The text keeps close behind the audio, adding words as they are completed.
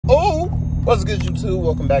What's good, YouTube?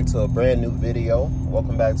 Welcome back to a brand new video.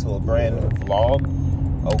 Welcome back to a brand new vlog.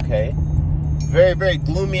 Okay. Very, very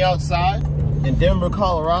gloomy outside in Denver,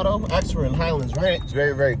 Colorado. Actually, we're in Highlands Ranch. It's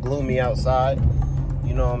very, very gloomy outside.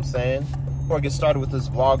 You know what I'm saying? Before I get started with this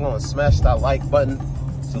vlog, go and smash that like button.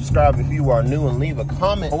 Subscribe if you are new and leave a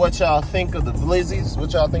comment on what y'all think of the vlizzies,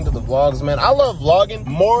 what y'all think of the vlogs, man. I love vlogging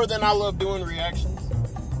more than I love doing reactions.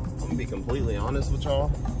 I'm gonna be completely honest with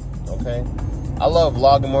y'all, okay? I love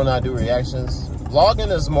vlogging more than I do reactions.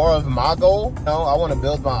 Vlogging is more of my goal. You know, I want to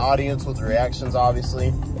build my audience with reactions, obviously.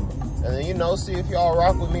 And then, you know, see if y'all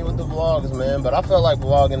rock with me with the vlogs, man. But I felt like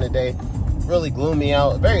vlogging today, really gloomy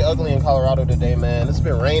out. Very ugly in Colorado today, man. It's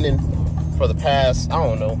been raining for the past, I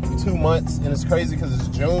don't know, 2 months. And it's crazy because it's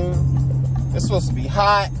June. It's supposed to be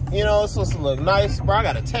hot. You know, it's supposed to look nice. Bro, I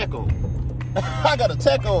got a tech on. I got a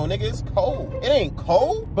tech on, nigga. It's cold. It ain't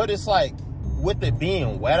cold, but it's like, with it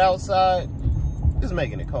being wet outside, it's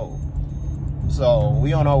making it cold. So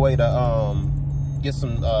we on our way to get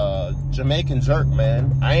some Jamaican jerk,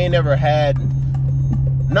 man. I ain't never had,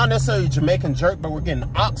 not necessarily Jamaican jerk, but we're getting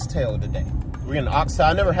oxtail today. We're getting oxtail.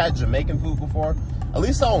 I never had Jamaican food before. At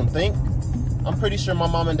least I don't think. I'm pretty sure my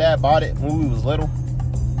mom and dad bought it when we was little.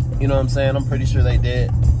 You know what I'm saying? I'm pretty sure they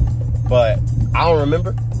did, but I don't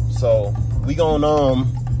remember. So we gonna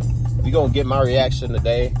get my reaction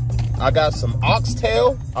today. I got some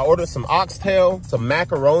oxtail. I ordered some oxtail, some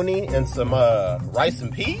macaroni, and some rice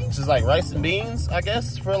and peas, which is like rice and beans, I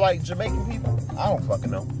guess, for like Jamaican people. I don't fucking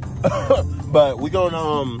know. But we gonna,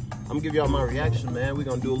 I'm gonna give y'all my reaction, man. We're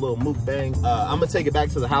gonna do a little mukbang. I'm gonna take it back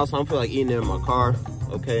to the house. I don't feel like eating it in my car,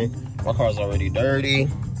 okay? My car's already dirty,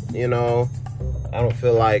 you know? I don't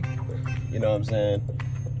feel like, you know what I'm saying?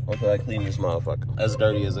 I don't feel like cleaning this motherfucker as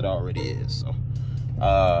dirty as it already is, so.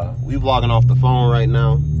 We vlogging off the phone right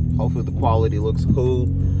now. Hopefully the quality looks cool.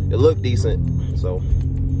 It looked decent. So,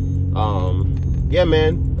 yeah,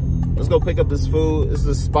 man. Let's go pick up this food. This is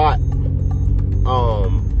a spot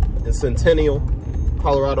in Centennial,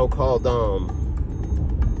 Colorado called,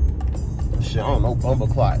 shit, I don't know,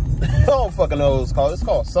 Bumbleclot. I don't fucking know what it's called. It's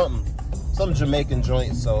called something. Some Jamaican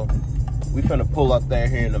joint. So, we finna pull up there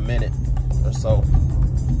here in a minute or so.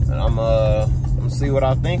 And I'm gonna see what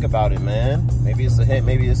I think about it, man. Maybe it's a hit,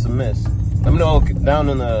 maybe it's a miss. Let me know down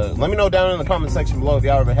in the comment section below if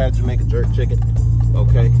y'all ever had Jamaican jerk chicken,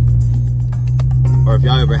 okay? Or if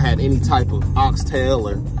y'all ever had any type of oxtail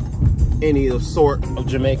or any sort of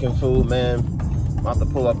Jamaican food, man. I'm about to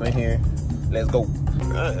pull up in here. Let's go.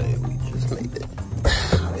 Alright, we just made it.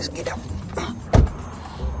 Let's get out.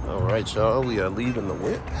 Alright, y'all, we are leaving the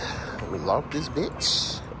whip. Let me lock this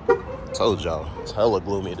bitch. Told y'all, it's hella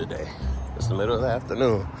gloomy today. It's the middle of the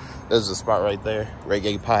afternoon. There's a spot right there.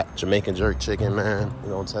 Reggae pot, Jamaican jerk chicken, man.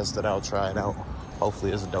 We're gonna test it out, try it out.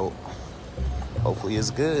 Hopefully it's dope. Hopefully it's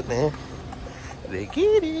good, man. They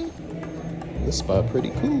get it. This spot pretty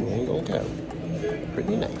cool, ain't gonna count.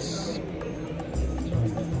 Pretty nice.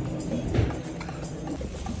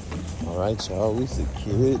 All right, y'all, we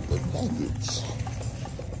secured the package.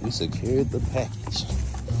 We secured the package.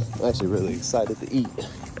 I'm actually really excited to eat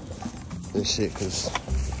this shit, because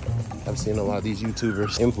I've seen a lot of these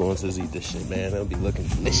YouTubers, influencers eat this shit, man. It'll be looking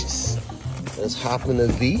delicious. Let's hop in the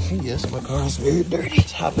V. Yes, my car is very dirty.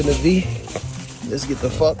 Let's hop in the V. Let's get the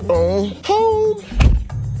fuck on home.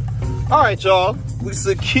 All right, y'all. We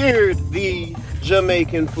secured the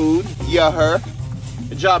Jamaican food. You heard.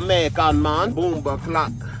 Jamaican man. Boom,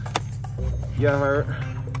 clock. You heard.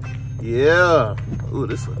 Yeah. Ooh,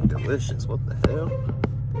 this looks delicious. What the hell?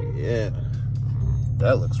 Yeah.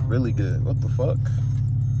 That looks really good. What the fuck?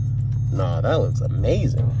 Nah, that looks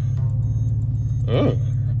amazing.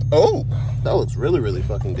 Oh, that looks really, really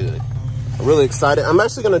fucking good. I'm really excited. I'm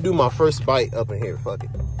actually gonna do my first bite up in here. Fuck it.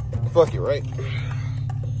 Fuck it, right?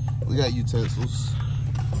 We got utensils.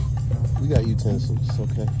 We got utensils,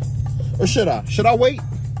 okay. Or should I? Should I wait?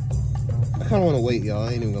 I kinda wanna wait, y'all.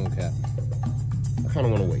 I ain't even gonna cap. I kinda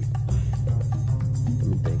wanna wait.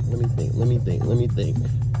 Let me think.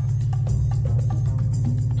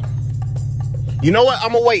 You know what?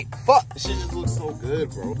 I'm gonna wait. Fuck, this shit just looks so good,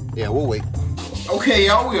 bro. Yeah, we'll wait. Okay,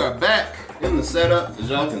 y'all, we are back in the setup, as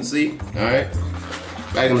y'all can see. All right,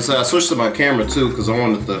 back in the setup. I switched to my camera too, because I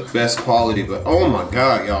wanted the best quality, but oh my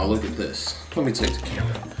God, y'all, look at this. Let me take the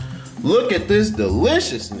camera. Look at this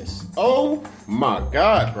deliciousness. Oh my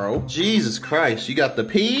God, bro. Jesus Christ. You got the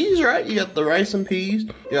peas, right? You got the rice and peas.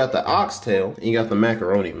 You got the oxtail, and you got the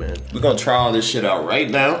macaroni, man. We're gonna try all this shit out right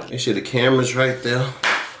now. Make sure the camera's right there.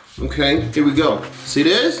 Okay, here we go. See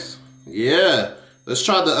this? Yeah. Let's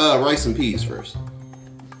try the rice and peas first.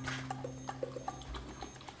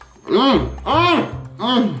 No,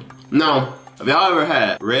 Have y'all ever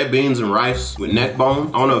had red beans and rice with neck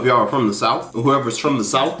bone? I don't know if y'all are from the South, or whoever's from the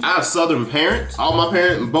South. I have Southern parents.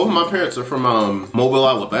 Both of my parents are from Mobile,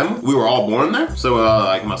 Alabama. We were all born there. So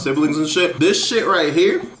like my siblings and shit. This shit right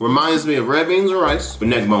here reminds me of red beans and rice with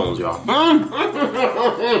neck bones, y'all.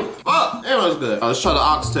 Oh, damn, that's good. Let's try the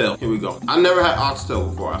oxtail. Here we go. I never had oxtail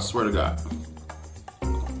before, I swear to God.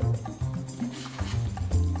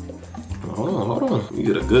 Hold on. You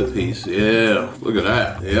get a good piece. Yeah, look at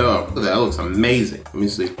that. Yeah, that looks amazing. Let me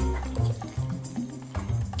see.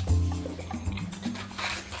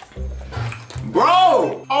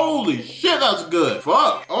 Bro, holy shit, that's good.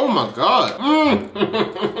 Fuck. Oh my God.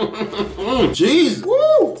 Jeez.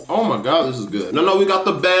 Woo. Oh my God, this is good. No, we got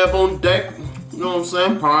the Bab on deck. You know what I'm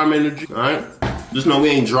saying? Prime energy. All right. Just know we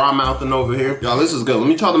ain't dry mouthing over here. Y'all, this is good. Let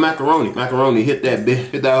me try the macaroni. Macaroni, hit that bitch.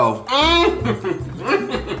 Hit that hoe.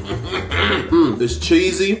 It's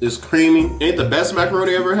cheesy, it's creamy. Ain't the best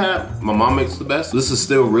macaroni I ever had. My mom makes the best. This is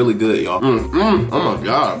still really good, y'all. Oh my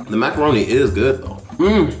God. The macaroni is good though.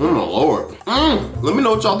 Oh my Lord. Let me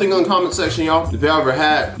know what y'all think in the comment section, y'all. If y'all ever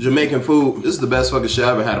had Jamaican food, this is the best fucking shit I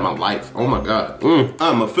ever had in my life. Oh my God.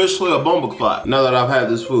 I'm officially a bumbleclot now that I've had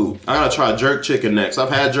this food. I gotta try jerk chicken next. I've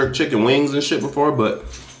had jerk chicken wings and shit before, but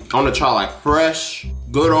I wanna try like fresh,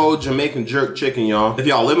 good old Jamaican jerk chicken, y'all. If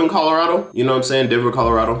y'all live in Colorado, you know what I'm saying, Denver,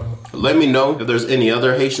 Colorado, let me know if there's any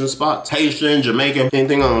other Haitian spots, Haitian, Jamaican,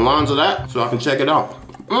 anything on the lines of that, so I can check it out.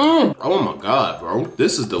 Oh my God, bro.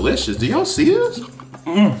 This is delicious. Do y'all see this?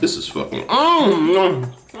 This is fucking,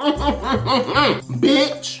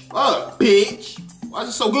 bitch. Fuck, bitch. Why is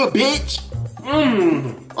it so good, bitch?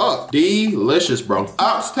 Fuck, delicious, bro.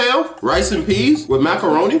 Oxtail, rice and peas with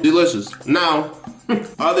macaroni, delicious. Now,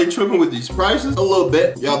 are they tripping with these prices? A little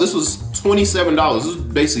bit. Y'all, this was $27. This is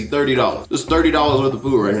basically $30. This is $30 worth of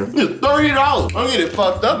food right here. It's $30. Don't get it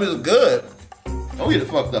fucked up, it's good. Don't get it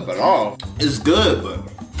fucked up at all. It's good, but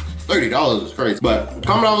 $30 is crazy. But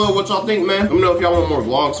comment down below what y'all think, man. Let me know if y'all want more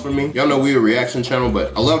vlogs from me. Y'all know we a reaction channel,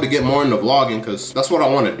 but I love to get more into vlogging because that's what I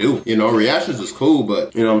want to do. You know, reactions is cool,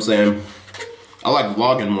 but you know what I'm saying? I like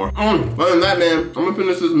vlogging more. Other than that, man, I'm gonna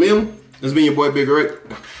finish this meal. This has been your boy, Big Rick.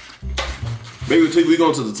 Maybe we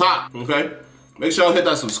going to the top, okay? Make sure y'all hit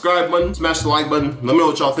that subscribe button, smash the like button. Let me know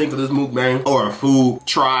what y'all think of this mukbang or a food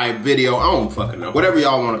try video. I don't fucking know. Whatever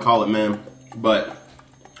y'all want to call it, man. But,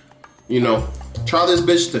 you know, try this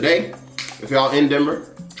bitch today. If y'all in Denver,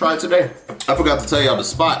 try it today. I forgot to tell y'all the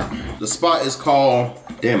spot. The spot is called,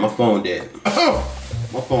 damn, my phone dead.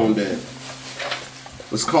 My phone dead.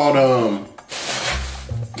 It's called, damn,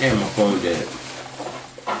 my phone dead.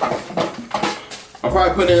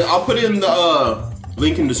 I'll put it in the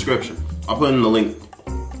link in the description. I'll put in the link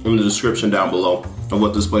in the description down below of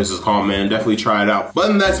what this place is called, man. Definitely try it out.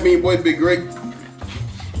 But that's me, your boy Big Rick.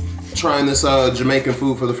 Trying this Jamaican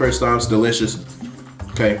food for the first time. It's delicious.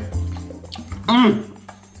 Okay. And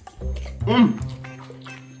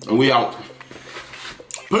we out.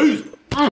 Peace.